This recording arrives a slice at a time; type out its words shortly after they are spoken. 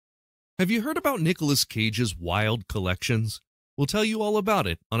Have you heard about Nicolas Cage's wild collections? We'll tell you all about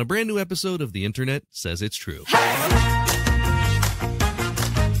it on a brand new episode of The Internet Says It's True.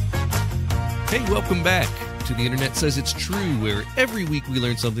 Hey, welcome back to The Internet Says It's True, where every week we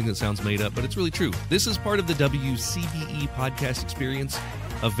learn something that sounds made up, but it's really true. This is part of the WCBE podcast experience,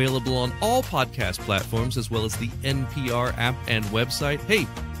 available on all podcast platforms, as well as the NPR app and website. Hey,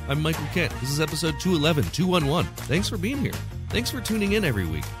 I'm Michael Kent. This is episode 211. Thanks for being here. Thanks for tuning in every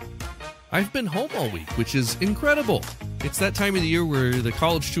week. I've been home all week, which is incredible. It's that time of the year where the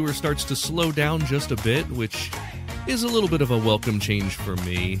college tour starts to slow down just a bit, which is a little bit of a welcome change for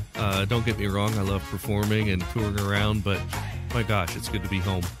me. Don't get me wrong, I love performing and touring around, but my gosh, it's good to be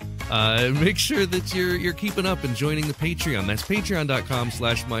home. Make sure that you're keeping up and joining the Patreon. That's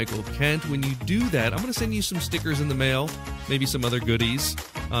patreon.com/Michael Kent. When you do that, I'm going to send you some stickers in the mail, maybe some other goodies.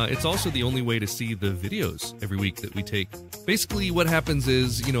 It's also the only way to see the videos every week that we take. Basically, what happens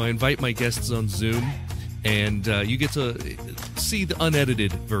is, I invite my guests on Zoom, and you get to see the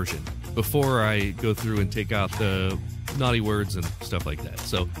unedited version before I go through and take out the naughty words and stuff like that.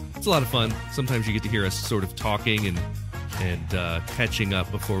 So it's a lot of fun. Sometimes you get to hear us sort of talking and catching up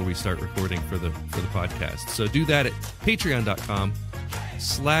before we start recording for the podcast. So do that at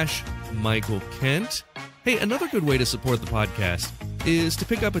patreon.com/Michael Kent. Hey, another good way to support the podcast is to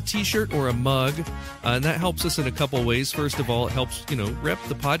pick up a t-shirt or a mug, and that helps us in a couple ways. First of all, it helps, rep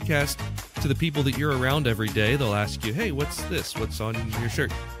the podcast to the people that you're around every day. They'll ask you, hey, what's this? What's on your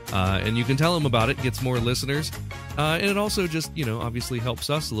shirt? And you can tell them about it, gets more listeners. And it also just, obviously helps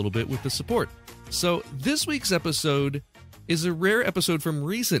us a little bit with the support. So this week's episode is a rare episode from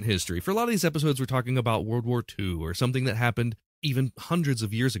recent history. For a lot of these episodes, we're talking about World War II or something that happened even hundreds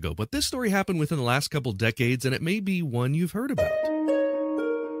of years ago. But this story happened within the last couple decades, and it may be one you've heard about.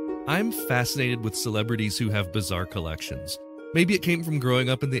 I'm fascinated with celebrities who have bizarre collections. Maybe it came from growing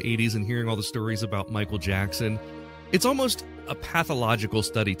up in the 80s and hearing all the stories about Michael Jackson. It's almost a pathological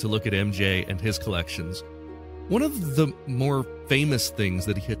study to look at MJ and his collections. One of the more famous things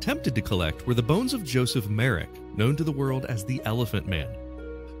that he attempted to collect were the bones of Joseph Merrick, known to the world as the Elephant Man.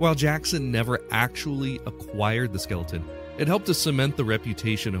 While Jackson never actually acquired the skeleton, it helped to cement the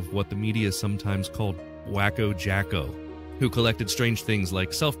reputation of what the media sometimes called Wacko Jacko, who collected strange things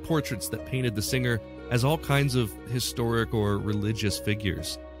like self-portraits that painted the singer as all kinds of historic or religious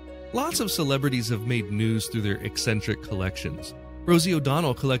figures. Lots of celebrities have made news through their eccentric collections. Rosie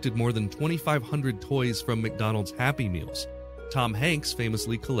O'Donnell collected more than 2,500 toys from McDonald's Happy Meals. Tom Hanks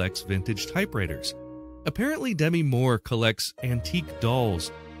famously collects vintage typewriters. Apparently, Demi Moore collects antique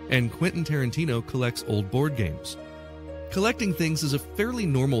dolls, and Quentin Tarantino collects old board games. Collecting things is a fairly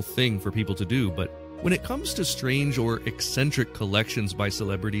normal thing for people to do, but when it comes to strange or eccentric collections by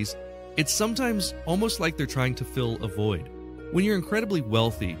celebrities, it's sometimes almost like they're trying to fill a void. When you're incredibly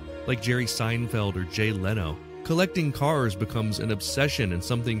wealthy, like Jerry Seinfeld or Jay Leno, collecting cars becomes an obsession and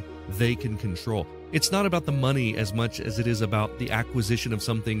something they can control. It's not about the money as much as it is about the acquisition of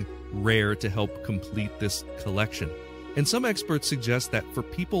something rare to help complete this collection. And some experts suggest that for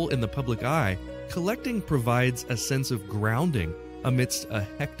people in the public eye, collecting provides a sense of grounding amidst a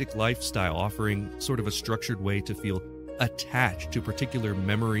hectic lifestyle, offering sort of a structured way to feel attached to particular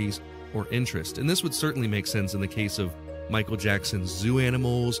memories or interest. And this would certainly make sense in the case of Michael Jackson's zoo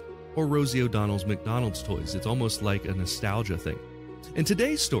animals or Rosie O'Donnell's McDonald's toys. It's almost like a nostalgia thing. And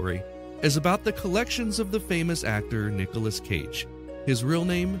today's story is about the collections of the famous actor Nicolas Cage. His real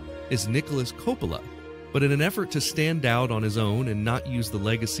name is Nicolas Coppola, but in an effort to stand out on his own and not use the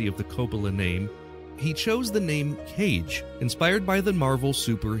legacy of the Coppola name, he chose the name Cage, inspired by the Marvel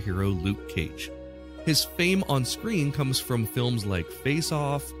superhero Luke Cage. His fame on screen comes from films like Face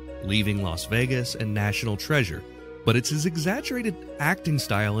Off, Leaving Las Vegas, and National Treasure, but it's his exaggerated acting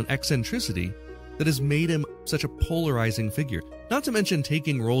style and eccentricity that has made him such a polarizing figure, not to mention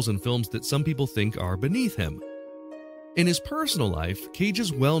taking roles in films that some people think are beneath him. In his personal life, Cage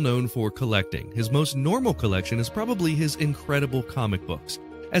is well known for collecting. His most normal collection is probably his incredible comic books.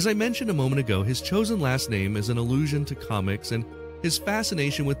 As I mentioned a moment ago, his chosen last name is an allusion to comics, and his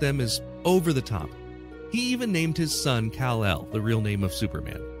fascination with them is over the top. He even named his son Kal-El, the real name of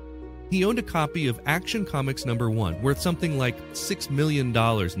Superman. He owned a copy of Action Comics #1, worth something like $6 million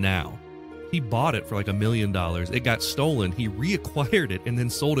now. He bought it for like $1 million. It got stolen. He reacquired it and then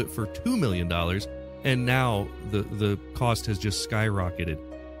sold it for $2 million. And now the cost has just skyrocketed.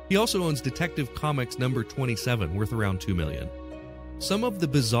 He also owns Detective Comics #27, worth around $2 million. Some of the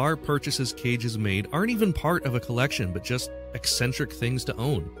bizarre purchases Cage has made aren't even part of a collection, but just eccentric things to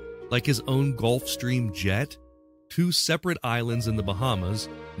own, like his own Gulfstream jet, 2 separate islands in the Bahamas,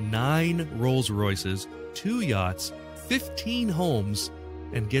 9 Rolls Royces, 2 yachts, 15 homes,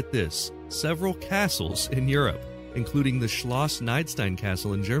 and get this, several castles in Europe, including the Schloss Niedstein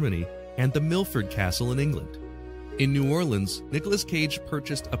Castle in Germany and the Milford Castle in England. In New Orleans, Nicolas Cage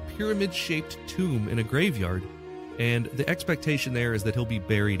purchased a pyramid-shaped tomb in a graveyard, and the expectation there is that he'll be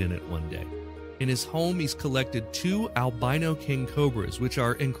buried in it one day. In his home, he's collected 2 albino king cobras, which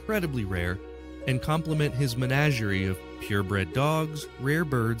are incredibly rare, and complement his menagerie of purebred dogs, rare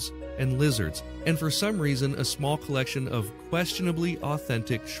birds, and lizards, and for some reason, a small collection of questionably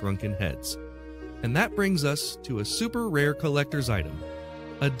authentic shrunken heads. And that brings us to a super rare collector's item,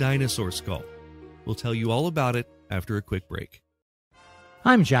 a dinosaur skull. We'll tell you all about it after a quick break.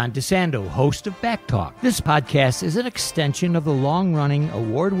 I'm John DeSando, host of Back Talk. This podcast is an extension of the long-running,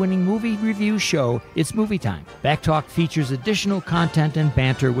 award-winning movie review show, It's Movie Time. Back Talk features additional content and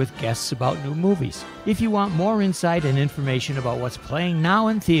banter with guests about new movies. If you want more insight and information about what's playing now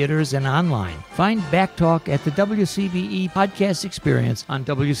in theaters and online, find Back Talk at the WCBE Podcast Experience on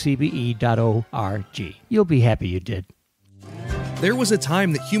WCBE.org. You'll be happy you did. There was a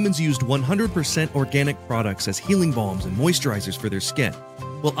time that humans used 100% organic products as healing balms and moisturizers for their skin.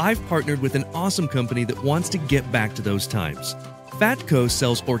 Well, I've partnered with an awesome company that wants to get back to those times. Fatco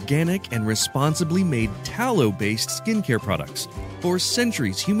sells organic and responsibly made tallow-based skincare products. For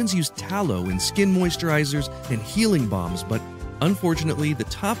centuries, humans used tallow in skin moisturizers and healing balms, but unfortunately, the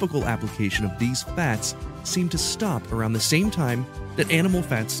topical application of these fats seemed to stop around the same time that animal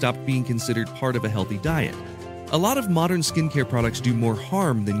fats stopped being considered part of a healthy diet. A lot of modern skincare products do more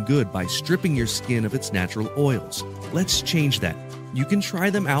harm than good by stripping your skin of its natural oils. Let's change that. You can try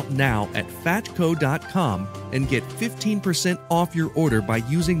them out now at fatco.com and get 15% off your order by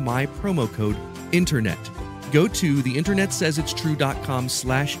using my promo code INTERNET. Go to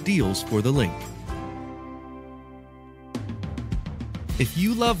theinternetsaysitstrue.com/deals for the link. If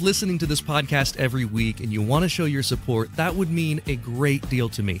you love listening to this podcast every week and you want to show your support, that would mean a great deal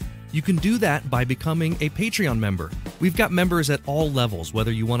to me. You can do that by becoming a Patreon member. We've got members at all levels,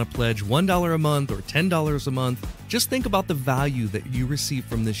 whether you want to pledge $1 a month or $10 a month. Just think about the value that you receive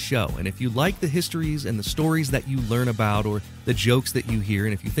from this show. And if you like the histories and the stories that you learn about or the jokes that you hear,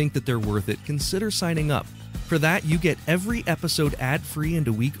 and if you think that they're worth it, consider signing up. For that, you get every episode ad-free and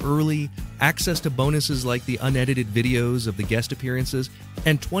a week early, access to bonuses like the unedited videos of the guest appearances,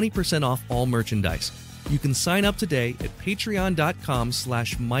 and 20% off all merchandise. You can sign up today at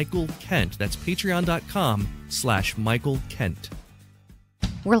patreon.com/Michael Kent. That's patreon.com/Michael Kent.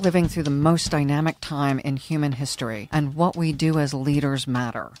 We're living through the most dynamic time in human history, and what we do as leaders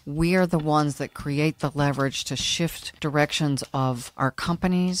matter. We are the ones that create the leverage to shift directions of our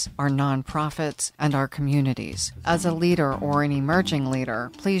companies, our nonprofits, and our communities. As a leader or an emerging leader,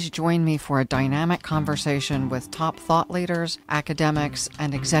 please join me for a dynamic conversation with top thought leaders, academics,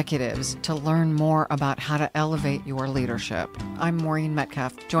 and executives to learn more about how to elevate your leadership. I'm Maureen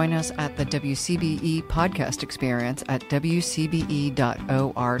Metcalf. Join us at the WCBE Podcast Experience at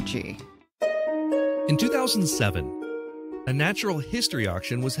wcbe.org. In 2007, a natural history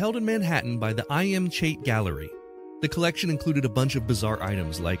auction was held in Manhattan by the I.M. Chait Gallery. The collection included a bunch of bizarre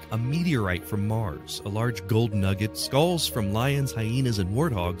items like a meteorite from Mars, a large gold nugget, skulls from lions, hyenas, and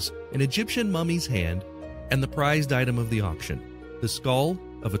warthogs, an Egyptian mummy's hand, and the prized item of the auction, the skull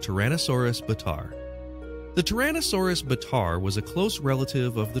of a Tyrannosaurus bataar. The Tyrannosaurus bataar was a close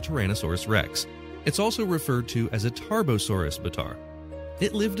relative of the Tyrannosaurus rex. It's also referred to as a Tarbosaurus bataar.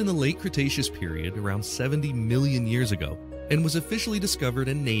 It lived in the late Cretaceous period, around 70 million years ago, and was officially discovered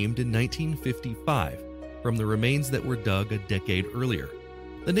and named in 1955 from the remains that were dug a decade earlier.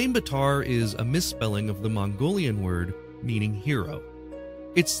 The name bataar is a misspelling of the Mongolian word meaning hero.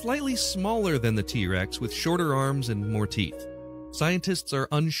 It's slightly smaller than the T-Rex with shorter arms and more teeth. Scientists are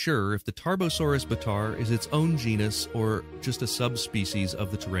unsure if the Tarbosaurus bataar is its own genus or just a subspecies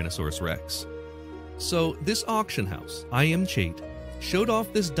of the Tyrannosaurus rex. So this auction house, I.M. Chait, showed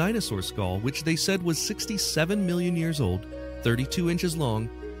off this dinosaur skull, which they said was 67 million years old, 32 inches long,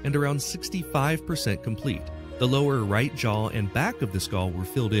 and around 65% complete. The lower right jaw and back of the skull were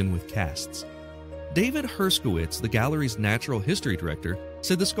filled in with casts. David Herskowitz, the gallery's natural history director,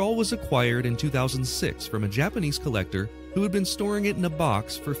 said the skull was acquired in 2006 from a Japanese collector who had been storing it in a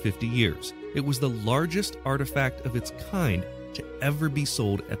box for 50 years. It was the largest artifact of its kind to ever be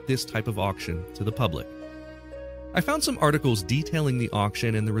sold at this type of auction to the public. I found some articles detailing the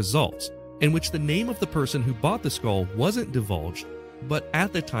auction and the results, in which the name of the person who bought the skull wasn't divulged, but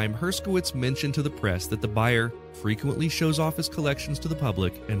at the time Herskowitz mentioned to the press that the buyer frequently shows off his collections to the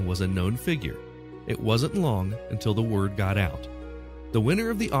public and was a known figure. It wasn't long until the word got out. The winner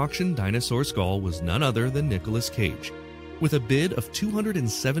of the auction dinosaur skull was none other than Nicolas Cage. With a bid of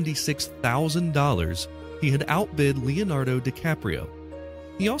 $276,000, he had outbid Leonardo DiCaprio.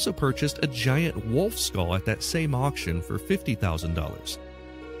 He also purchased a giant wolf skull at that same auction for $50,000.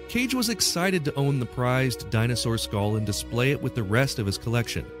 Cage was excited to own the prized dinosaur skull and display it with the rest of his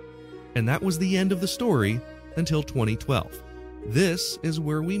collection. And that was the end of the story until 2012. This is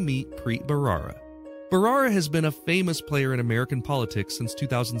where we meet Preet Bharara. Bharara has been a famous player in American politics since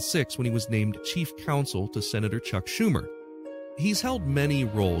 2006 when he was named chief counsel to Senator Chuck Schumer. He's held many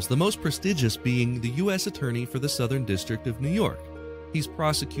roles, the most prestigious being the U.S. Attorney for the Southern District of New York. He's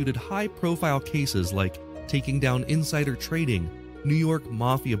prosecuted high-profile cases like taking down insider trading, New York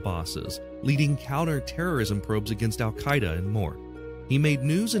mafia bosses, leading counter-terrorism probes against Al-Qaeda, and more. He made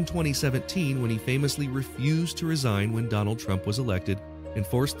news in 2017 when he famously refused to resign when Donald Trump was elected and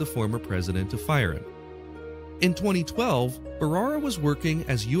forced the former president to fire him. In 2012, Bharara was working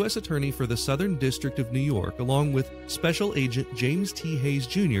as U.S. Attorney for the Southern District of New York along with Special Agent James T. Hayes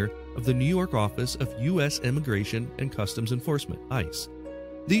Jr. of the New York Office of U.S. Immigration and Customs Enforcement, ICE.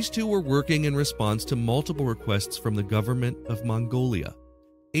 These two were working in response to multiple requests from the government of Mongolia.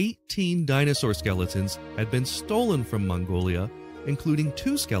 18 dinosaur skeletons had been stolen from Mongolia, including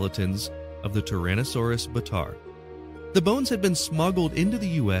 2 skeletons of the Tyrannosaurus bataar. The bones had been smuggled into the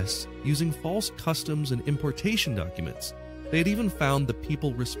U.S. using false customs and importation documents. They had even found the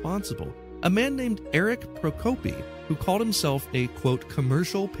people responsible, a man named Eric Prokopi, who called himself a, quote,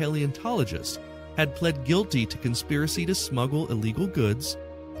 commercial paleontologist, had pled guilty to conspiracy to smuggle illegal goods,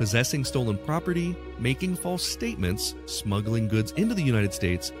 possessing stolen property, making false statements, smuggling goods into the United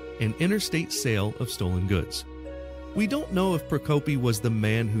States, and interstate sale of stolen goods. We don't know if Prokopi was the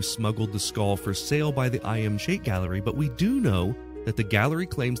man who smuggled the skull for sale by the I.M. Chait Gallery, but we do know that the gallery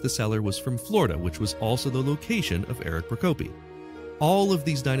claims the seller was from Florida, which was also the location of Eric Prokopi. All of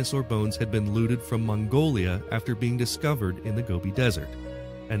these dinosaur bones had been looted from Mongolia after being discovered in the Gobi Desert,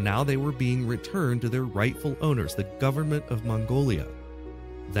 and now they were being returned to their rightful owners, the government of Mongolia.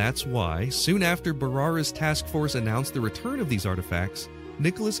 That's why, soon after Bharara's task force announced the return of these artifacts,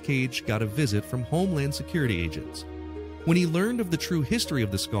 Nicolas Cage got a visit from Homeland Security agents. When he learned of the true history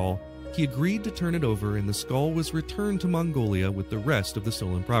of the skull, he agreed to turn it over and the skull was returned to Mongolia with the rest of the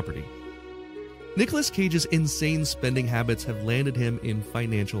stolen property. Nicolas Cage's insane spending habits have landed him in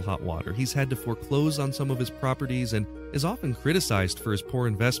financial hot water. He's had to foreclose on some of his properties and is often criticized for his poor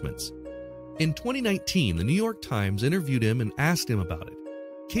investments. In 2019, the New York Times interviewed him and asked him about it.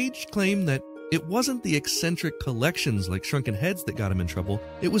 Cage claimed that it wasn't the eccentric collections like shrunken heads that got him in trouble,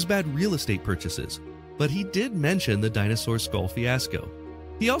 it was bad real estate purchases. But he did mention the dinosaur skull fiasco.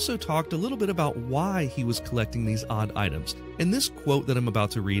 He also talked a little bit about why he was collecting these odd items. And this quote that I'm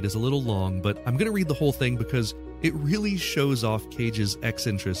about to read is a little long, but I'm going to read the whole thing because it really shows off Cage's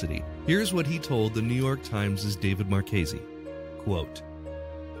eccentricity. Here's what he told the New York Times' David Marchese. Quote,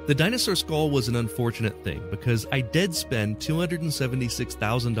 "The dinosaur skull was an unfortunate thing because I did spend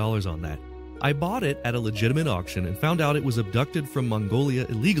 $276,000 on that. I bought it at a legitimate auction and found out it was abducted from Mongolia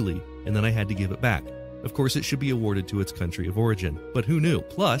illegally, and then I had to give it back. Of course, it should be awarded to its country of origin, but who knew?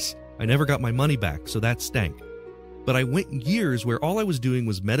 Plus, I never got my money back, so that stank. But I went years where all I was doing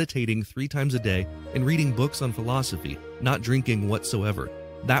was meditating 3 times a day and reading books on philosophy, not drinking whatsoever.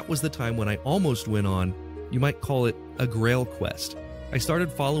 That was the time when I almost went on, you might call it a grail quest. I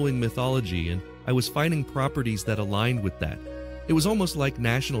started following mythology and I was finding properties that aligned with that. It was almost like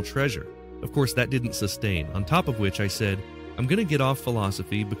national treasure. Of course, that didn't sustain, on top of which I said, I'm going to get off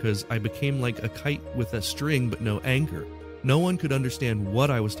philosophy because I became like a kite with a string but no anchor. No one could understand what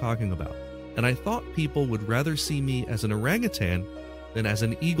I was talking about. And I thought people would rather see me as an orangutan than as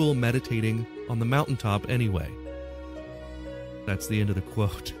an eagle meditating on the mountaintop anyway." That's the end of the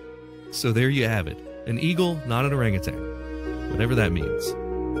quote. So there you have it. An eagle, not an orangutan. Whatever that means.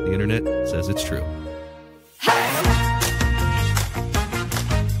 The internet says it's true.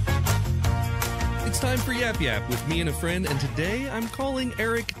 It's time for Yap Yap with me and a friend, and today I'm calling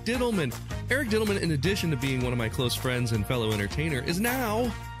Eric Dittelman. Eric Dittelman, in addition to being one of my close friends and fellow entertainer, is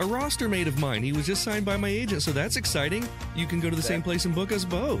now a roster mate of mine. He was just signed by my agent, so that's exciting. You can go to the same place and book us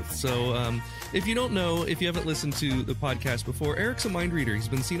both. So if you don't know, if you haven't listened to the podcast before, Eric's a mind reader. He's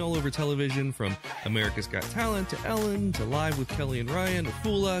been seen all over television, from America's Got Talent to Ellen to Live with Kelly and Ryan to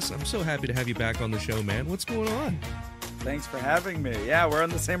Fool Us. I'm so happy to have you back on the show, man. What's going on? Thanks for having me. Yeah, we're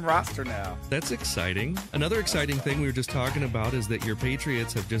on the same roster now. That's exciting. Another exciting thing we were just talking about is that your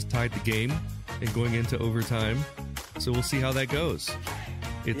Patriots have just tied the game and going into overtime. So we'll see how that goes.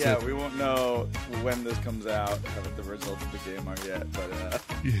 We won't know when this comes out how the results of the game are yet, but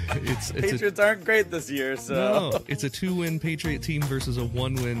Patriots aren't great this year, so no, it's a 2-win Patriot team versus a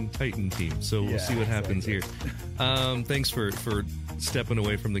 1-win Titan team. So we'll see what happens here. Thanks for stepping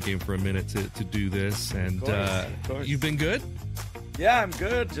away from the game for a minute to do this, and of course. You've been good? Yeah, I'm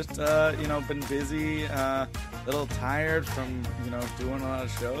good. Just, been busy, a little tired from, doing a lot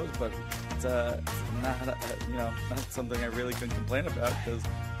of shows, but it's not something I really can complain about because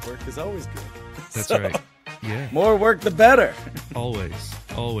work is always good. That's right. Yeah. More work, the better. Always.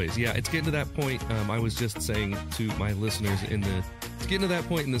 Yeah, it's getting to that point. I was just saying to my listeners it's getting to that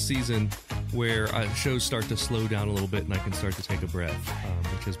point in the season where shows start to slow down a little bit and I can start to take a breath,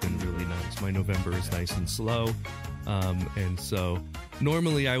 which has been really nice. My November is nice and slow. And so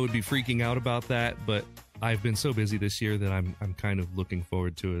normally I would be freaking out about that, but I've been so busy this year that I'm kind of looking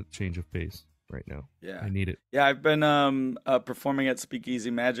forward to a change of pace right now. Yeah. I need it. Yeah, I've been performing at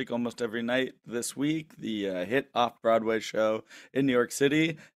Speakeasy Magic almost every night this week, the hit off-Broadway show in New York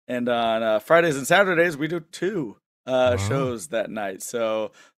City. And on Fridays and Saturdays, we do two shows that night.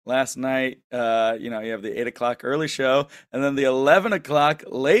 So last night, you have the 8 o'clock early show and then the 11 o'clock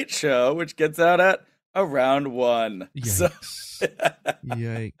late show, which gets out at around 1. Yikes. So,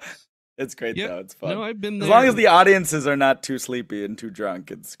 Yikes. It's great, though. It's fun. No, I've been there. As long as the audiences are not too sleepy and too drunk,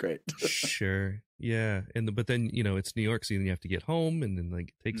 it's great. Sure. Yeah. But then, it's New York, so then you have to get home, and then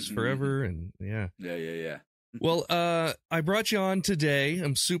it takes forever, and yeah. Yeah. Well, I brought you on today.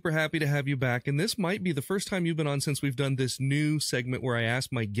 I'm super happy to have you back, and this might be the first time you've been on since we've done this new segment where I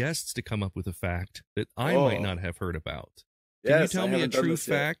ask my guests to come up with a fact that I might not have heard about. Can you tell me a true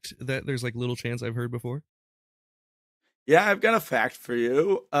fact that there's little chance I've heard before? Yeah, I've got a fact for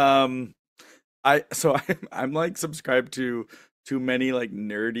you. I'm subscribed to too many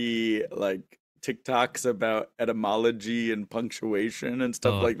nerdy TikToks about etymology and punctuation and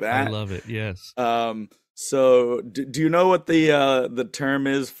stuff like that. I love it. Yes. So do you know what the term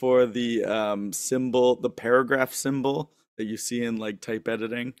is for the symbol, the paragraph symbol that you see in type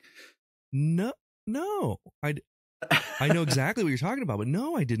editing? No. I know exactly what you're talking about, but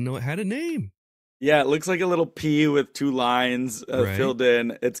no, I didn't know it had a name. Yeah, it looks like a little P with two lines filled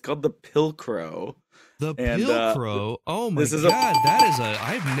in. It's called the pilcrow. The pilcrow? Oh my God,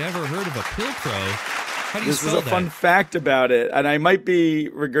 I've never heard of a pilcrow. How do you spell that? This is a fun fact about it, and I might be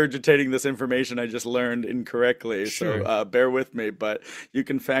regurgitating this information I just learned incorrectly, so bear with me, but you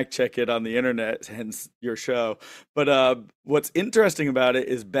can fact check it on the internet, hence your show. But what's interesting about it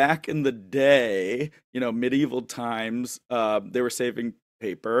is back in the day, medieval times, they were saving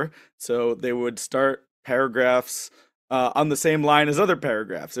paper, so they would start paragraphs on the same line as other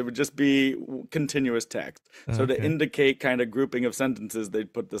paragraphs. It would just be continuous text. So to indicate kind of grouping of sentences,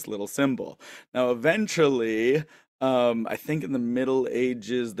 they'd put this little symbol. Now, eventually, I think in the Middle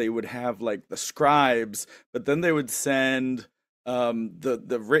Ages, they would have the scribes, but then they would send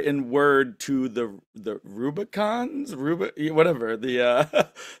the written word to the Rubicons, whatever.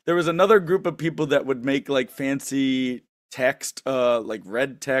 There was another group of people that would make fancy text,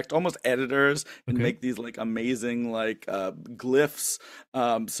 red text, almost editors, and make these amazing glyphs.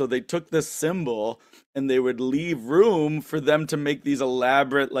 So they took this symbol and they would leave room for them to make these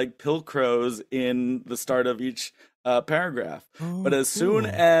elaborate pilcrows in the start of each paragraph. But as soon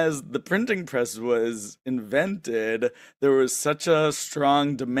as the printing press was invented, there was such a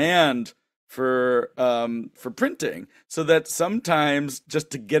strong demand for printing, so that sometimes just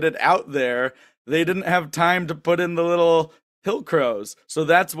to get it out there, they didn't have time to put in the little pilcrows. So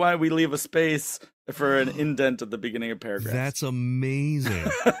that's why we leave a space for an indent at the beginning of paragraphs. That's amazing.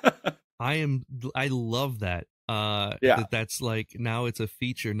 I love that. That's now it's a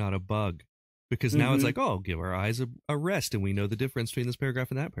feature, not a bug. Because now it's give our eyes a rest, and we know the difference between this paragraph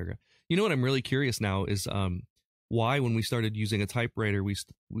and that paragraph. You know what I'm really curious now is why, when we started using a typewriter,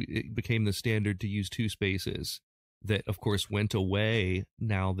 it became the standard to use two spaces. That, of course, went away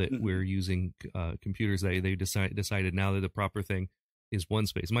now that we're using computers. They decided now that the proper thing is one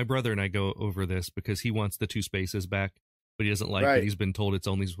space. My brother and I go over this because he wants the two spaces back, but he doesn't like that he's been told it's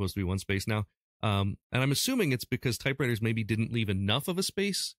only supposed to be one space now. And I'm assuming it's because typewriters maybe didn't leave enough of a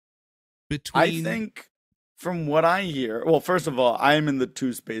space between. I think, from what I hear, well, first of all, I'm in the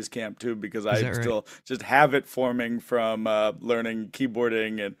two-space camp too, because I still just have it forming from learning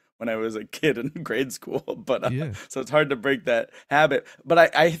keyboarding and when I was a kid in grade school, but so it's hard to break that habit.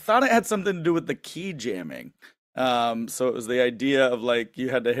 But I thought it had something to do with the key jamming. So it was the idea of you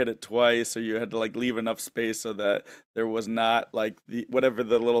had to hit it twice, or you had to leave enough space so that there was not whatever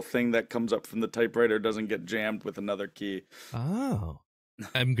the little thing that comes up from the typewriter doesn't get jammed with another key. Oh.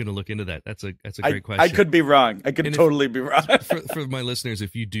 I'm going to look into that. That's a great question. I could be wrong. I could totally be wrong. for my listeners,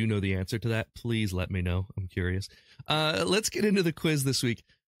 if you do know the answer to that, please let me know. I'm curious. Let's get into the quiz this week.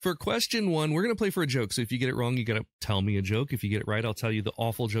 For question 1, we're going to play for a joke. So if you get it wrong, you got to tell me a joke. If you get it right, I'll tell you the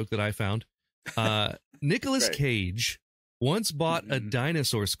awful joke that I found. Nicolas Cage once bought a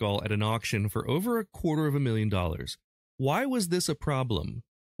dinosaur skull at an auction for over $250,000. Why was this a problem?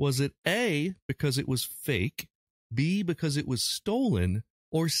 Was it A, because it was fake, B, because it was stolen,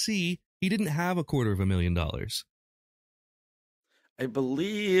 or C, he didn't have $250,000? I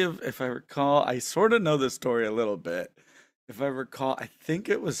believe, if I recall, I sort of know the story a little bit. If I recall, I think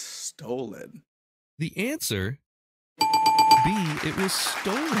it was stolen. The answer, B, it was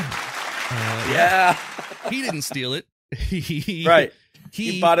stolen. Yeah. He didn't steal it. Right.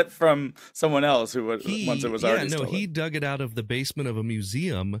 He bought it from someone else once it was already stolen. He dug it out of the basement of a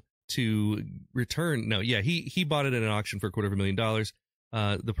museum to return. No, yeah, he bought it at an auction for $250,000.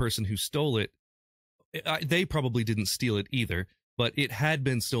 The person who stole it, they probably didn't steal it either, but it had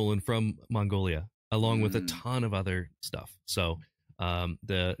been stolen from Mongolia along with a ton of other stuff. So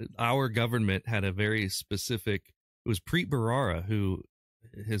our government had a very specific. It was Preet Bharara, who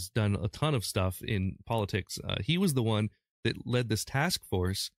has done a ton of stuff in politics. He was the one that led this task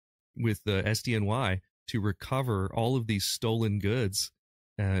force with the SDNY to recover all of these stolen goods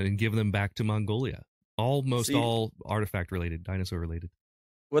and give them back to Mongolia. Almost all artifact related, dinosaur related.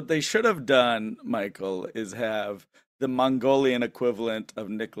 What they should have done, Michael, is have the Mongolian equivalent of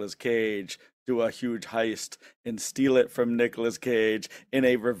Nicolas Cage do a huge heist and steal it from Nicolas Cage in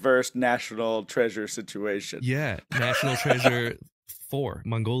a reverse National Treasure situation. Yeah, National Treasure 4,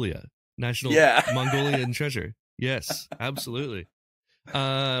 Mongolia. Mongolian Treasure. Yes, absolutely.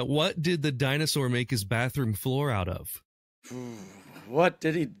 What did the dinosaur make his bathroom floor out of? What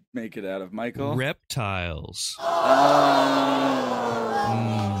did he make it out of, Michael? Reptiles.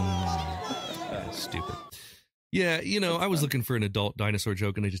 Stupid. Yeah, I was looking for an adult dinosaur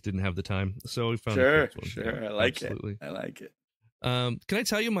joke and I just didn't have the time. So we found Sure. Yeah, I like it. Can I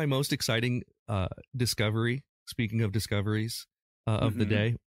tell you my most exciting discovery, speaking of discoveries, of the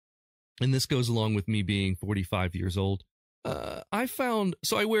day? And this goes along with me being 45 years old. I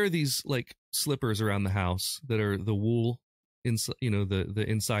wear these like slippers around the house that are the wool, the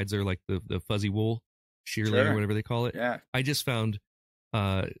insides are like the fuzzy wool, shearling or whatever they call it. Yeah. I just found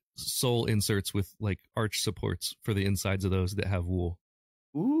sole inserts with like arch supports for the insides of those that have wool.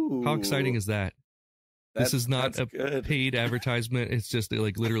 Ooh. How exciting is that? This is not a paid advertisement. It's just, it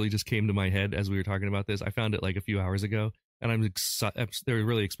like literally just came to my head as we were talking about this. I found it like a few hours ago. And they're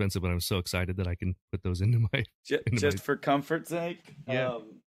really expensive, but I'm so excited that I can put those into my... For comfort's sake? Yeah.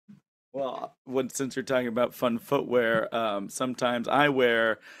 Since you're talking about fun footwear, sometimes I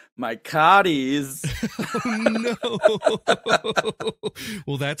wear my cotties. Oh, no.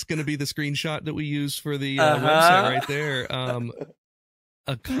 Well, that's going to be the screenshot that we use for the website right there.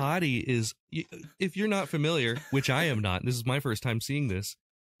 A cotty is, if you're not familiar, which I am not, this is my first time seeing this,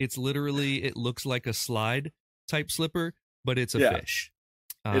 it looks like a slide type slipper, but it's a fish.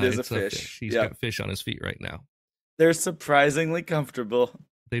 It is a fish. He's got fish on his feet right now. They're surprisingly comfortable.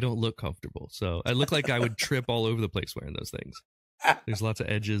 They don't look comfortable. So I look like I would trip all over the place wearing those things. There's lots of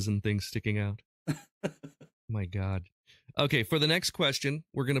edges and things sticking out. My God. Okay, for the next question,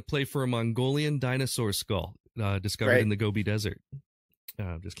 we're going to play for a Mongolian dinosaur skull discovered in the Gobi Desert.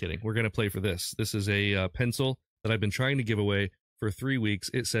 Just kidding. We're going to play for this. This is a pencil that I've been trying to give away for 3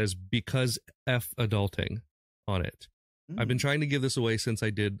 weeks. It says, "Because F adulting" on it. I've been trying to give this away since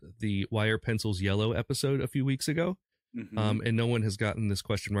I did the Why Are Pencils Yellow episode a few weeks ago. And no one has gotten this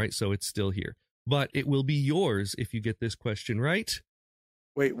question right, so it's still here. But it will be yours if you get this question right.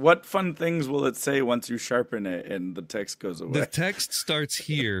 Wait, what fun things will it say once you sharpen it and the text goes away? The text starts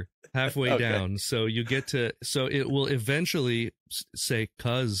here, halfway down. So you get to, so it will eventually say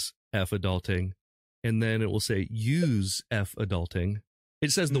 "cuz F adulting," and then it will say "use F adulting."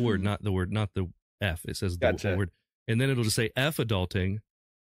 It says the word, not the F. It says the word. And then it'll just say "F adulting,"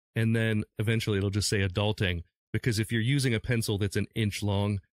 and then eventually it'll just say "adulting." Because if you're using a pencil that's an inch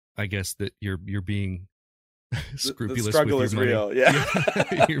long, I guess that you're being scrupulous. The struggle with your is money. real.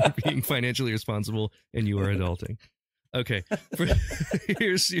 Yeah. You're being financially responsible and you are adulting. Okay.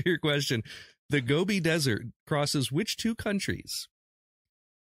 Here's your question. The Gobi Desert crosses which two countries?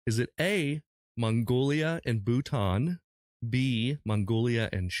 Is it A, Mongolia and Bhutan, B, Mongolia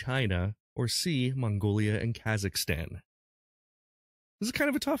and China, or C, Mongolia and Kazakhstan? This is kind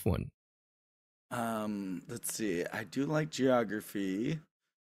of a tough one. Let's see. I do like geography.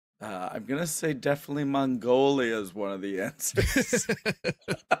 I'm gonna say definitely Mongolia is one of the answers.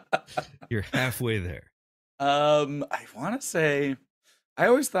 You're halfway there. I want to say, I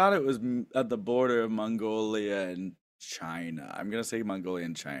always thought it was at the border of Mongolia and China. I'm gonna say Mongolia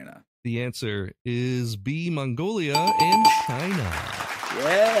and China. The answer is B, Mongolia and China.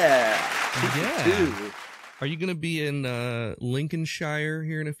 Yeah. Are you gonna be in Lincolnshire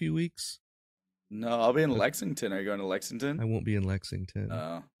here in a few weeks? No, I'll be in Lexington. Are you going to Lexington? I won't be in Lexington.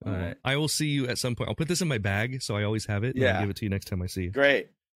 Oh, all right. I will see you at some point. I'll put this in my bag so I always have it. And I'll give it to you next time I see you. Great.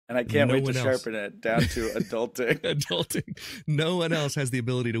 And I can't wait to sharpen it down to adulting. Adulting. No one else has the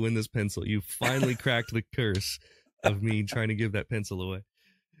ability to win this pencil. You finally cracked the curse of me trying to give that pencil away.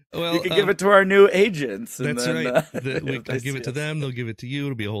 Well, you can give it to our new agents. That's right. I'll give it to them. They'll give it to you.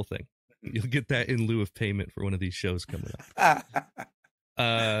 It'll be a whole thing. You'll get that in lieu of payment for one of these shows coming up.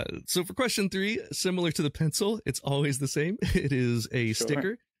 So for question 3, similar to the pencil, it's always the same. It is a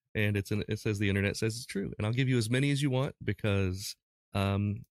sticker, and it says the internet says it's true. And I'll give you as many as you want because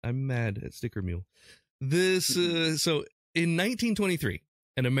I'm mad at Sticker Mule. So in 1923,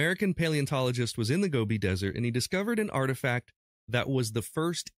 an American paleontologist was in the Gobi Desert, and he discovered an artifact that was the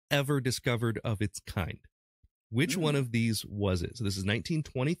first ever discovered of its kind. Which one of these was it? So this is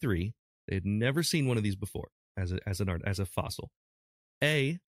 1923. They had never seen one of these before as a fossil.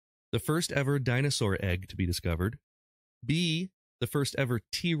 A, the first ever dinosaur egg to be discovered. B, the first ever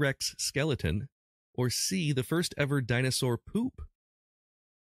T-Rex skeleton. Or C, the first ever dinosaur poop.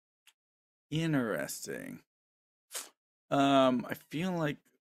 Interesting. I feel like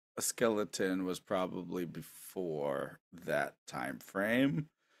a skeleton was probably before that time frame.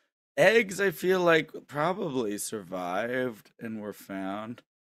 Eggs, I feel like probably survived and were found.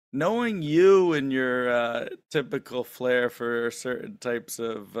 Knowing you and your typical flair for certain types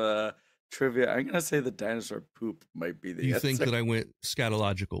of trivia, I'm gonna say the dinosaur poop might be the answer. You think that I went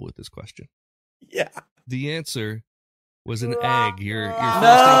scatological with this question? Yeah. The answer was an egg. Your first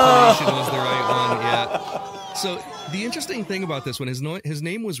inclination was the right one. Yeah. So the interesting thing about this one is his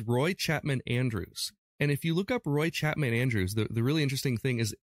name was Roy Chapman Andrews. And if you look up Roy Chapman Andrews, the really interesting thing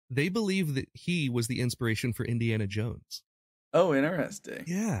is they believe that he was the inspiration for Indiana Jones. Oh, interesting.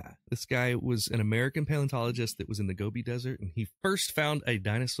 Yeah. This guy was an American paleontologist that was in the Gobi Desert, and he first found a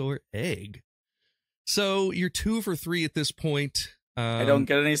dinosaur egg. So you're 2 for 3 at this point. I don't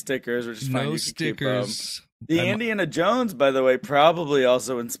get any stickers, which is fine. No stickers. The Indiana Jones, by the way, probably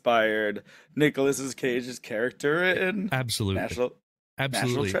also inspired Nicolas Cage's character in Absolutely. National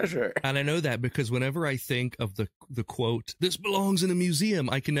Treasure. And I know that because whenever I think of the quote, "This belongs in a museum,"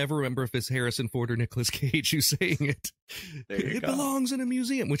 I can never remember if it's Harrison Ford or Nicolas Cage who's saying it. It belongs in a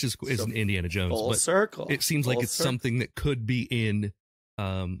museum, which is an Indiana Jones. Full but circle. It seems like it's something that could be in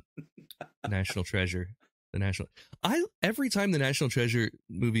National Treasure. Every time the National Treasure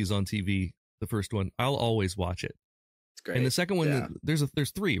movie is on TV, the first one, I'll always watch it. It's great. And the second one,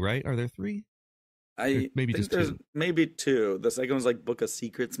 there's 3, right? Are there 3? Maybe just 2. Maybe 2. The second one's like Book of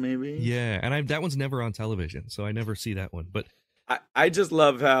Secrets, maybe. Yeah, and that one's never on television, so I never see that one. But I just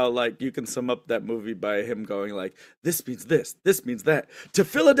love how like you can sum up that movie by him going like, "This means this means that, to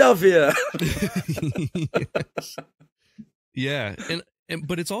Philadelphia." Yes. Yeah, and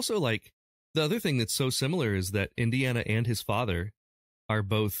but it's also like the other thing that's so similar is that Indiana and his father are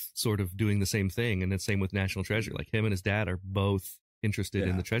both sort of doing the same thing, and it's same with National Treasure. Like him and his dad are both interested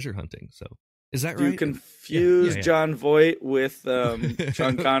in the treasure hunting. So is that right? You confuse John Voight with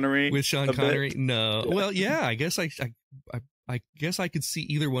Sean Connery? With Sean Connery? No. Yeah. Well, yeah, I guess I guess I could see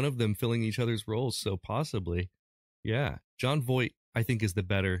either one of them filling each other's roles. So possibly, yeah. John Voight, I think, is the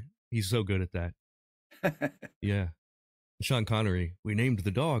better. He's so good at that. Yeah. Sean Connery, we named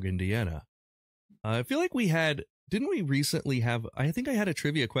the dog Indiana. I feel like didn't we recently have, I think I had a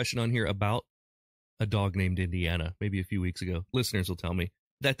trivia question on here about a dog named Indiana, maybe a few weeks ago. Listeners will tell me.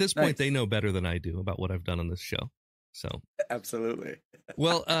 At this point, They know better than I do about what I've done on this show. So absolutely.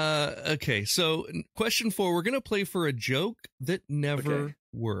 Well, okay. So question 4, we're going to play for a joke that never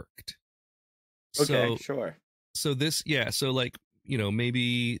worked. Okay, sure. So this, so like,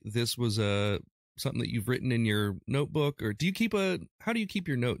 maybe this was something that you've written in your notebook, or how do you keep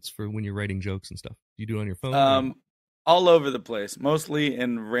your notes for when you're writing jokes and stuff? Do you do it on your phone? All over the place, mostly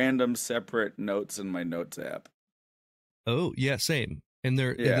in random separate notes in my notes app. Oh yeah, same. And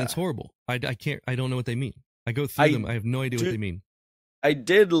and it's horrible. I don't know what they mean. I go through them. I have no idea what they mean. I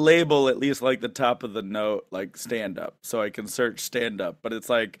did label at least like the top of the note, like stand up, so I can search stand up, but it's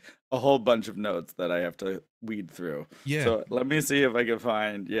like a whole bunch of notes that I have to weed through. Yeah. So let me see if I can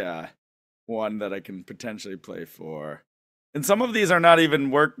find, one that I can potentially play for. And some of these are not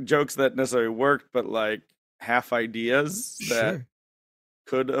even jokes that necessarily worked, but like half ideas that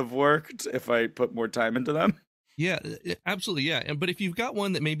could have worked if I put more time into them. Yeah, absolutely. Yeah. But if you've got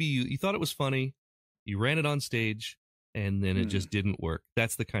one that maybe you thought it was funny, you ran it on stage, and then it just didn't work.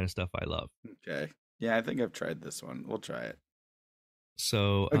 That's the kind of stuff I love. Okay. Yeah, I think I've tried this one. We'll try it.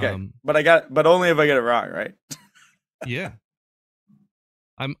 So, okay. But only if I get it wrong, right? Yeah.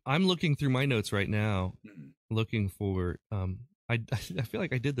 I'm looking through my notes right now, looking for, I feel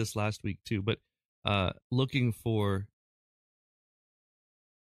like I did this last week too, but looking for.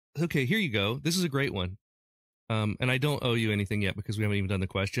 Okay, here you go. This is a great one. And I don't owe you anything yet because we haven't even done the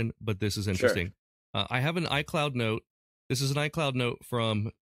question, but this is interesting. Sure. I have an iCloud note. This is an iCloud note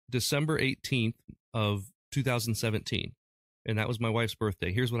from December 18th of 2017. And that was my wife's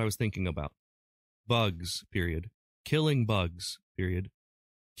birthday. Here's what I was thinking about. Bugs, period. Killing bugs, period.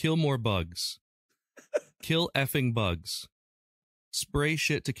 Kill more bugs. Kill effing bugs. Spray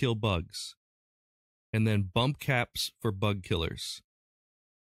shit to kill bugs. And then bump caps for bug killers.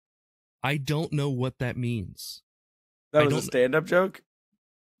 I don't know what that means. That was a stand-up joke?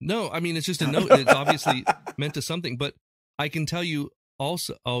 No, I mean, it's just a note. It's obviously meant to something, but I can tell you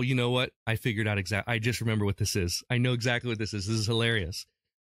also, oh, you know what? I figured out I just remember what this is. I know exactly what this is. This is hilarious.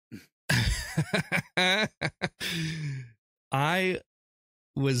 I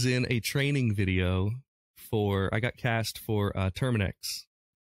was in a training video I got cast for Terminex.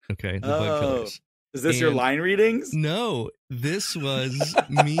 Okay, the bug killers. Is this your line readings? No, this was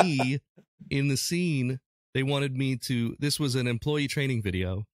me in the scene. They wanted me to, this was an employee training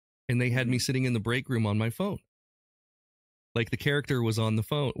video, and they had me sitting in the break room on my phone. Like the character was on the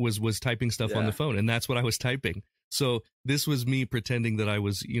phone, was typing stuff on the phone, and that's what I was typing. So this was me pretending that I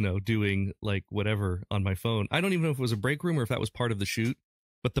was, doing like whatever on my phone. I don't even know if it was a break room or if that was part of the shoot,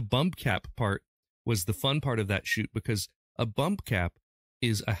 but the bump cap part was the fun part of that shoot, because a bump cap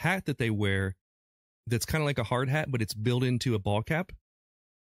is a hat that they wear that's kind of like a hard hat, but it's built into a ball cap.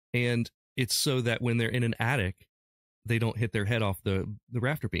 And it's so that when they're in an attic, they don't hit their head off the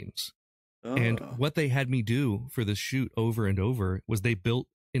rafter beams. Oh. And what they had me do for this shoot over and over was they built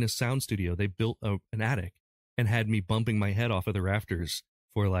in a sound studio, they built an attic and had me bumping my head off of the rafters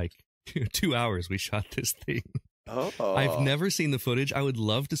for like 2 hours. We shot this thing. Oh. I've never seen the footage. I would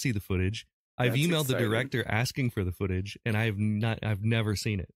love to see the footage. I've emailed the director asking for the footage, and I've never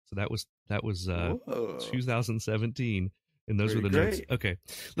seen it. So that was 2017, and those were the notes. Okay,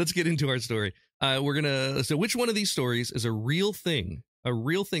 let's get into our story. So which one of these stories is a real thing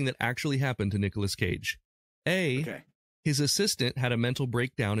that actually happened to Nicolas Cage? A, his assistant had a mental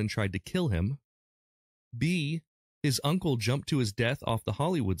breakdown and tried to kill him. B, his uncle jumped to his death off the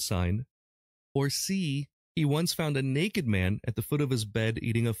Hollywood sign. Or C, he once found a naked man at the foot of his bed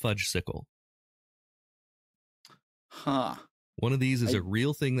eating a fudge sickle. Huh. One of these is a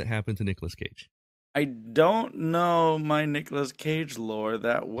real thing that happened to Nicolas Cage. I don't know my Nicolas Cage lore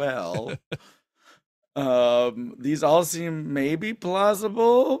that well. These all seem maybe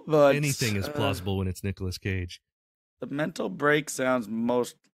plausible, but anything is plausible when it's Nicolas Cage. The mental break sounds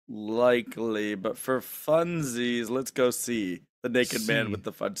most likely, but for funsies, let's go see the naked man with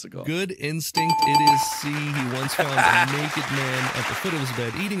the fudgesicle. Good instinct. It is C. He once found a naked man at the foot of his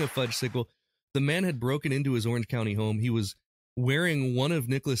bed eating a fudgesicle. The man had broken into his Orange County home. He was wearing one of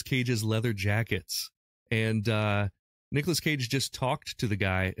Nicolas Cage's leather jackets, and Nicolas Cage just talked to the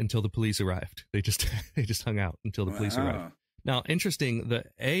guy until the police arrived. They just hung out until the police arrived. Now, interesting, the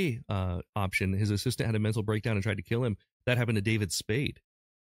A option, his assistant had a mental breakdown and tried to kill him. That happened to David Spade.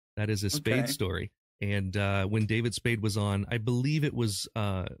 That is a Spade story. And when David Spade was on, I believe it was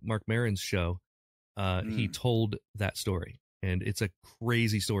Mark Maron's show, he told that story. And it's a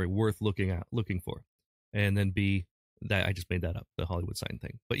crazy story worth looking for. And then B, that I just made that up, the Hollywood sign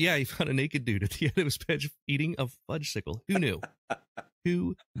thing. But yeah, he found a naked dude at the end of his bed eating a fudgesicle. Who knew?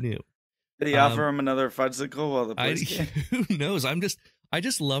 Who knew? Did he offer him another fudgesicle while the police came? Who knows? I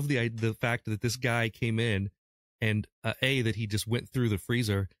just love the fact that this guy came in, and A, that he just went through the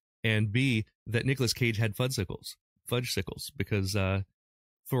freezer, and B, that Nicolas Cage had fudgesicles, because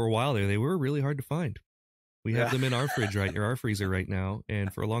for a while there, they were really hard to find. We have them in our freezer right now,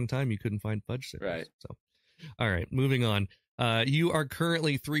 and for a long time you couldn't find fudgesicles. Right. So, all right, moving on. You are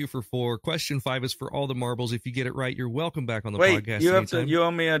currently 3 for 4. Question 5 is for all the marbles. If you get it right, you're welcome back on the podcast. You owe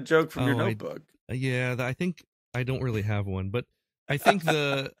me a joke from your notebook. I think I don't really have one, but I think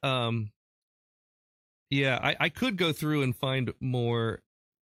I could go through and find more,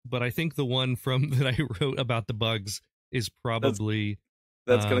 but I think the one that I wrote about the bugs is probably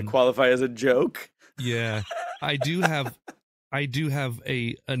that's going to qualify as a joke. Yeah, I do have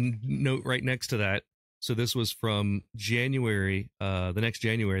a note right next to that. So this was from January, the next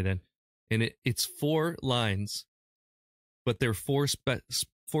January then, and it's 4 lines, but they're 4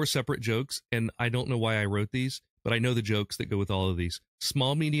 separate jokes, and I don't know why I wrote these, but I know the jokes that go with all of these.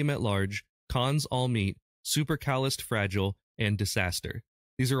 Small, medium, at large, cons all meet, super calloused, fragile, and disaster.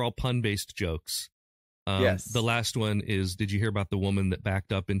 These are all pun-based jokes. Yes. The last one is, did you hear about the woman that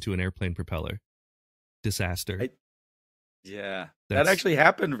backed up into an airplane propeller? Disaster. That actually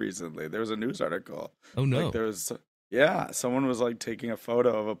happened recently. There was a news article. Oh no! Like there was Yeah, someone was like taking a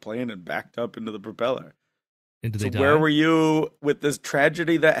photo of a plane and backed up into the propeller. And did they die? Where were you with this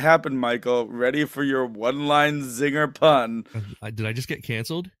tragedy that happened, Michael? Ready for your one-line zinger pun? Did I just get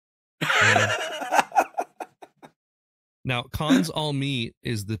canceled? Now, Khan's all meat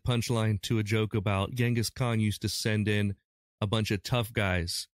is the punchline to a joke about Genghis Khan used to send in a bunch of tough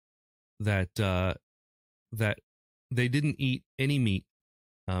guys that they didn't eat any meat,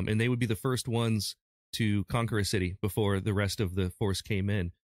 and they would be the first ones to conquer a city before the rest of the force came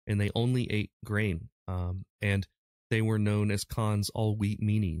in, and they only ate grain, and they were known as Khan's all-wheat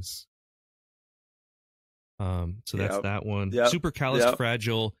meanies. So that's that one.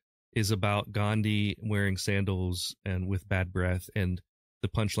 Supercalifragil is about Gandhi wearing sandals and with bad breath, and the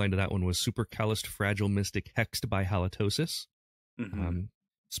punchline to that one was supercalifragilistic hexed by halitosis. Mm-hmm.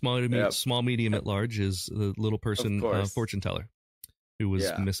 Small, medium at large is the little person fortune teller who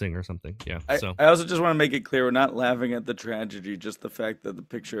was missing or something. Yeah. I also just want to make it clear we're not laughing at the tragedy, just the fact that the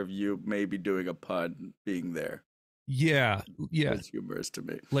picture of you maybe doing a pun being there. Yeah. It's humorous to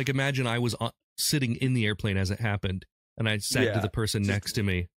me. Like, imagine I was sitting in the airplane as it happened, and I said to the person next to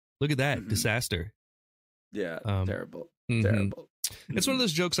me, "Look at that disaster." Yeah, terrible. Mm-hmm. Terrible. It's one of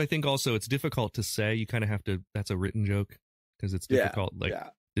those jokes. I think also it's difficult to say. You kind of have to. That's a written joke because it's difficult.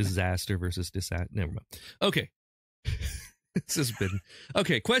 Disaster versus disaster. Never mind. Okay. This has been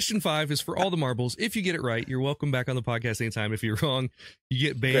okay. Question 5 is for all the marbles. If you get it right, you're welcome back on the podcast anytime. If you're wrong, you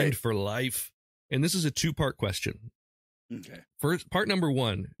get banned for life. And this is a 2-part question. Okay. First, part number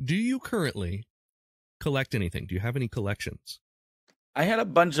 1: do you currently collect anything? Do you have any collections? I had a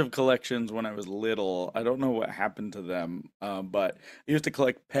bunch of collections when I was little. I don't know what happened to them, but I used to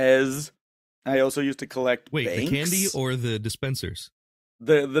collect Pez. I also used to collect banks. The candy or the dispensers?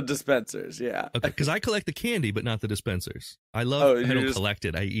 The dispensers, yeah. Okay, because I collect the candy, but not the dispensers. I love. I don't collect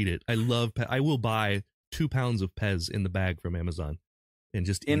it. I eat it. I love. I will buy 2 pounds of Pez in the bag from Amazon, and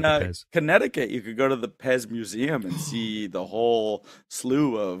just eat the Pez. Connecticut, you could go to the Pez Museum and see the whole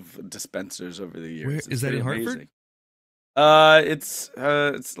slew of dispensers over the years. Is that in Hartford?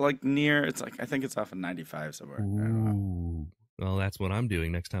 It's like near. It's like I think it's off of 95 somewhere. Ooh. Well, that's what I'm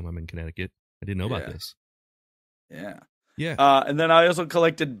doing next time I'm in Connecticut. I didn't know about this. Yeah. Yeah. And then I also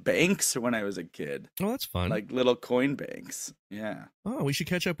collected banks when I was a kid. Oh, that's fun. Like little coin banks. Yeah. Oh, we should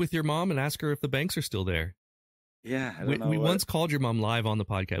catch up with your mom and ask her if the banks are still there. Yeah. We once called your mom live on the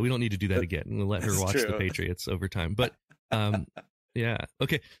podcast. We don't need to do that again. We'll let her watch the Patriots over time. But yeah.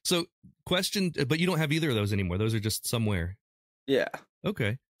 Okay. So question, but you don't have either of those anymore. Those are just somewhere. Yeah.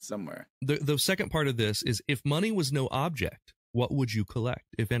 Okay. Somewhere. The second part of this is, if money was no object, what would you collect,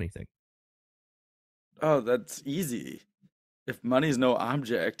 if anything? Oh, that's easy. If money's no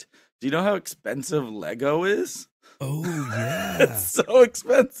object, do you know how expensive Lego is? Oh, yeah. It's so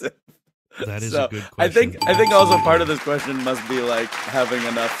expensive. That is a good question. I think also part of this question must be like having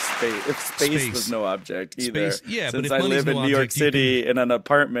enough space. If space was no object either. Since but if I live in New York City in an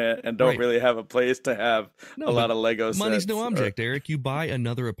apartment and don't really have a place to have a lot of Lego sets. Money's no object, Eric. You buy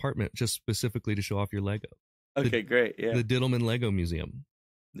another apartment just specifically to show off your Lego. Okay, great. Yeah. The Dittelman Lego Museum.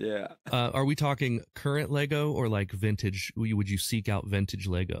 Yeah. Are we talking current Lego or like vintage? Would you seek out vintage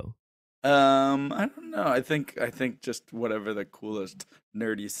Lego? I don't know. I think just whatever the coolest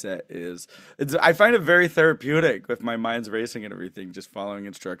nerdy set is. I find it very therapeutic with my mind's racing and everything, just following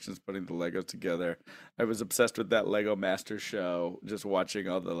instructions, putting the Legos together. I was obsessed with that Lego Master Show, just watching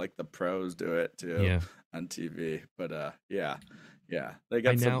all the pros do it too on TV. But yeah. They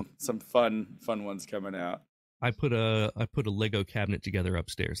got some fun ones coming out. I put a Lego cabinet together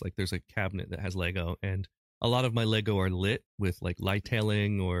upstairs. Like, there's a cabinet that has Lego, and a lot of my Lego are lit with like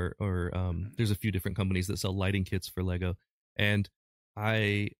lighttailing or there's a few different companies that sell lighting kits for Lego. And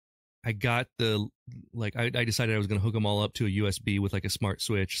I got I decided I was going to hook them all up to a USB with like a smart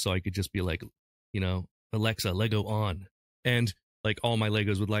switch, so I could just be like, Alexa, Lego on. And like all my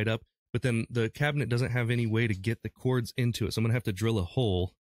Legos would light up. But then the cabinet doesn't have any way to get the cords into it. So I'm going to have to drill a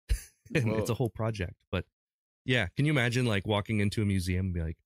hole. And it's a whole project. But yeah, can you imagine like walking into a museum and be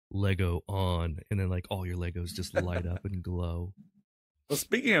like, Lego on, and then like all your Legos just light up and glow. Well,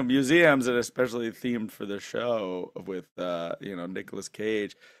 speaking of museums, and especially themed for the show with Nicolas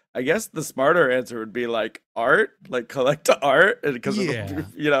Cage, I guess the smarter answer would be like art, like collect art, because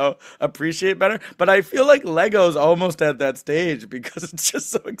appreciate better. But I feel like Lego's almost at that stage because it's just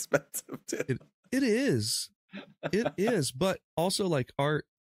so expensive too. It is, but also like art.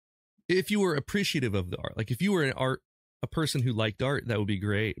 If you were appreciative of the art, like if you were a person who liked art, that would be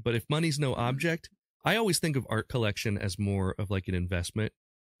great. But if money's no object, I always think of art collection as more of like an investment.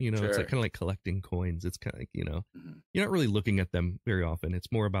 You know, Sure. it's like, kind of like collecting coins. It's kind of like, you know, Mhm. you're not really looking at them very often.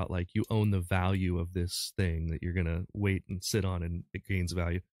 It's more about like you own the value of this thing that you're going to wait and sit on and it gains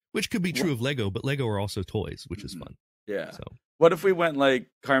value, which could be true of Lego, but Lego are also toys, which is fun. Yeah. So What if we went like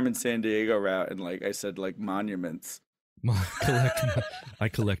Carmen Sandiego route and like I said, like monuments? I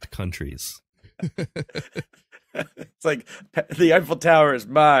collect countries. It's like the Eiffel Tower is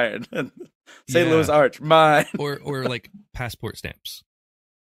mine. St. Louis Arch, mine. or like passport stamps.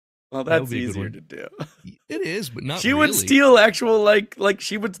 Well, That would that's be a good easier one. to do. It is, but not She really. would steal actual like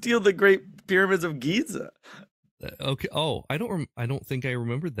she would steal the Great Pyramids of Giza. Okay. Oh, I don't think I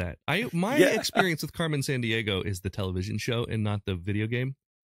remembered that. My experience with Carmen Sandiego is the television show and not the video game.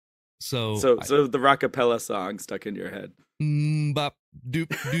 So the Rockapella song stuck in your head. Bop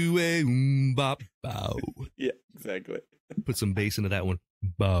doop doo bop bow. Yeah, exactly. Put some bass into that one.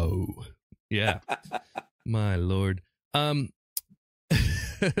 Bow. Yeah. My Lord.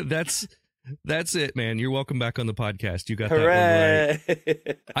 That's it, man. You're welcome back on the podcast. You got Hooray! that one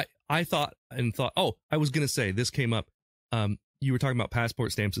right. I thought, oh, I was going to say, this came up. You were talking about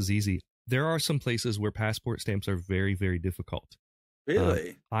passport stamps is easy. There are some places where passport stamps are very, very difficult.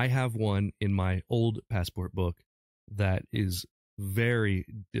 Really? I have one in my old passport book that is very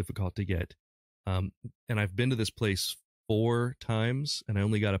difficult to get. And I've been to this place 4 times, and I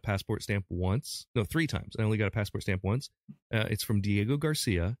only got a passport stamp once. No, 3 times. I only got a passport stamp once. It's from Diego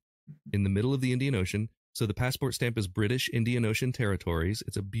Garcia in the middle of the Indian Ocean. So the passport stamp is British Indian Ocean territories.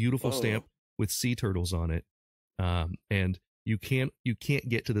 It's a beautiful stamp with sea turtles on it. And you can't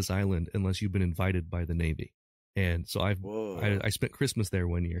get to this island unless you've been invited by the Navy. And so I spent Christmas there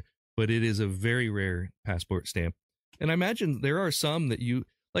one year, but it is a very rare passport stamp. And I imagine there are some that you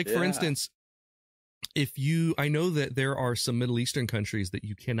like, for instance, I know that there are some Middle Eastern countries that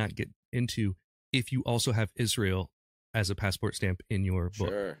you cannot get into if you also have Israel as a passport stamp in your book.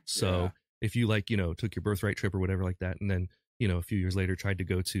 Sure. So if you took your birthright trip or whatever like that, and then, a few years later tried to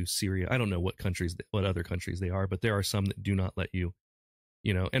go to Syria, I don't know what other countries they are, but there are some that do not let you,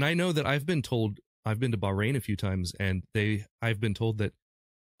 and I know that I've been to Bahrain a few times, and I've been told that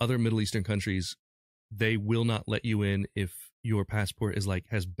other Middle Eastern countries, they will not let you in if your passport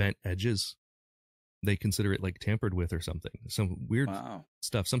has bent edges. They consider it like tampered with or something. Some weird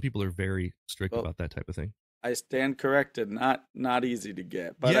stuff. Some people are very strict about that type of thing. I stand corrected. Not easy to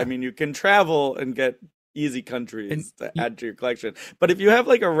get. But I mean, you can travel and get easy countries to add to your collection. But if you have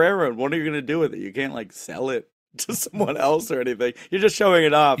like a rare one, what are you going to do with it? You can't sell it to someone else or anything. You're just showing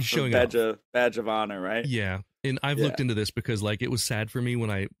it off. Badge of honor, right? Yeah. And I've looked into this because it was sad for me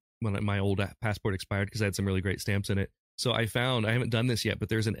when my old passport expired because I had some really great stamps in it. So I haven't done this yet, but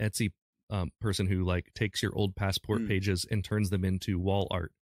there's an Etsy person who takes your old passport pages and turns them into wall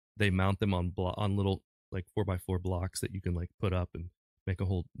art. They mount them on little 4x4 blocks that you can put up and make a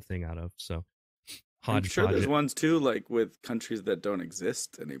whole thing out of. So I'm sure there's ones too, with countries that don't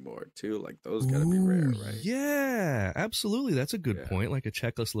exist anymore too. Those gotta be rare, right? Yeah, absolutely. That's a good point. Like a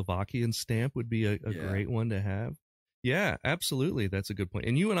Czechoslovakian stamp would be a great one to have. Yeah, absolutely. That's a good point.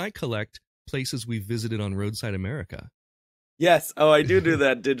 And you and I collect places we visited on Roadside America. Yes. Oh, I do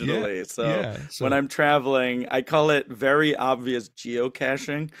that digitally. So when I'm traveling, I call it very obvious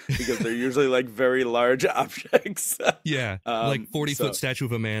geocaching because they're usually very large objects. Yeah. 40-foot statue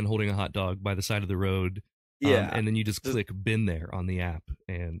of a man holding a hot dog by the side of the road. And then you just click bin there on the app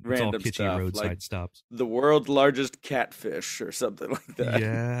and it's all kitschy stuff, roadside stops. The world's largest catfish or something like that.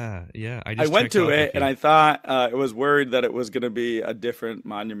 Yeah. Yeah. I went to it and I thought I was worried that it was going to be a different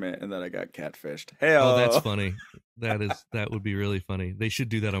monument and then I got catfished. Hey, oh, that's funny. That would be really funny. They should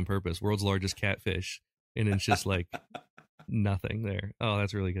do that on purpose. World's largest catfish. And it's just nothing there. Oh,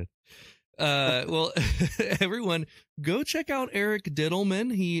 that's really good. Well, everyone, go check out Eric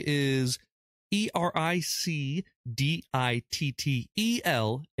Dittelman. He is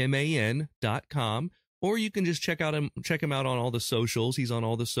EricDittelman.com, or you can just check him out on all the socials. He's on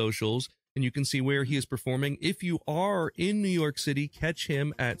all the socials, and you can see where he is performing. If you are in New York City, catch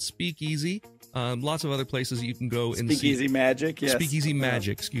him at Speakeasy. Lots of other places you can go and Speakeasy Magic, yes. Speakeasy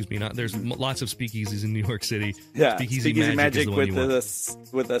Magic, excuse me. There's lots of speakeasies in New York City. Yeah, Speakeasy Magic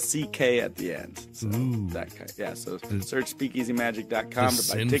with a CK at the end. So that kind. Yeah, so search SpeakeasyMagic.com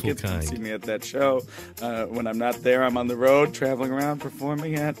to buy tickets and see me at that show. When I'm not there, I'm on the road, traveling around,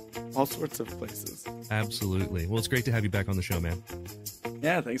 performing at all sorts of places. Absolutely. Well, it's great to have you back on the show, man.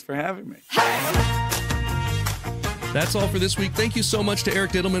 Yeah, thanks for having me. That's all for this week. Thank you so much to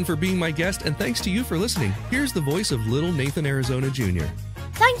Eric Dittelman for being my guest, and thanks to you for listening. Here's the voice of little Nathan Arizona Jr.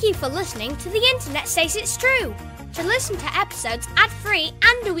 Thank you for listening to The Internet Says It's True. To listen to episodes ad-free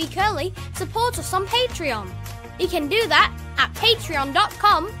and a week early, support us on Patreon. You can do that at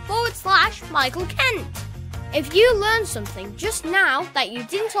patreon.com/Michael Kent. If you learned something just now that you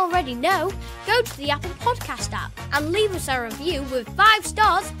didn't already know, go to the Apple Podcast app and leave us a review with 5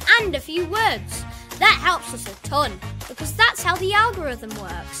 stars and a few words. That helps us a ton, because that's how the algorithm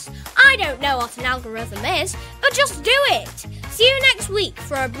works. I don't know what an algorithm is, but just do it. See you next week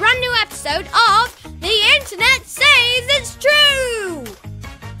for a brand new episode of The Internet Says It's True!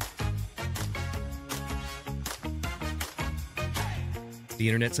 The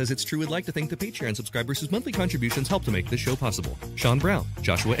Internet Says It's True would like to thank the Patreon subscribers whose monthly contributions help to make this show possible. Sean Brown,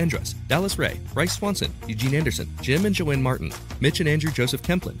 Joshua Endres, Dallas Ray, Bryce Swanson, Eugene Anderson, Jim and Joanne Martin, Mitch and Andrew Joseph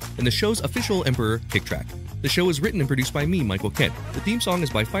Kemplin, and the show's official emperor, Kick Track. The show is written and produced by me, Michael Kent. The theme song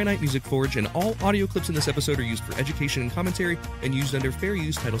is by Finite Music Forge, and all audio clips in this episode are used for education and commentary and used under Fair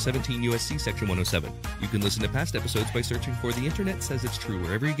Use Title 17 U.S.C. Section 107. You can listen to past episodes by searching for The Internet Says It's True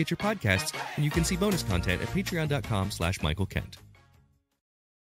wherever you get your podcasts, and you can see bonus content at patreon.com/Michael Kent.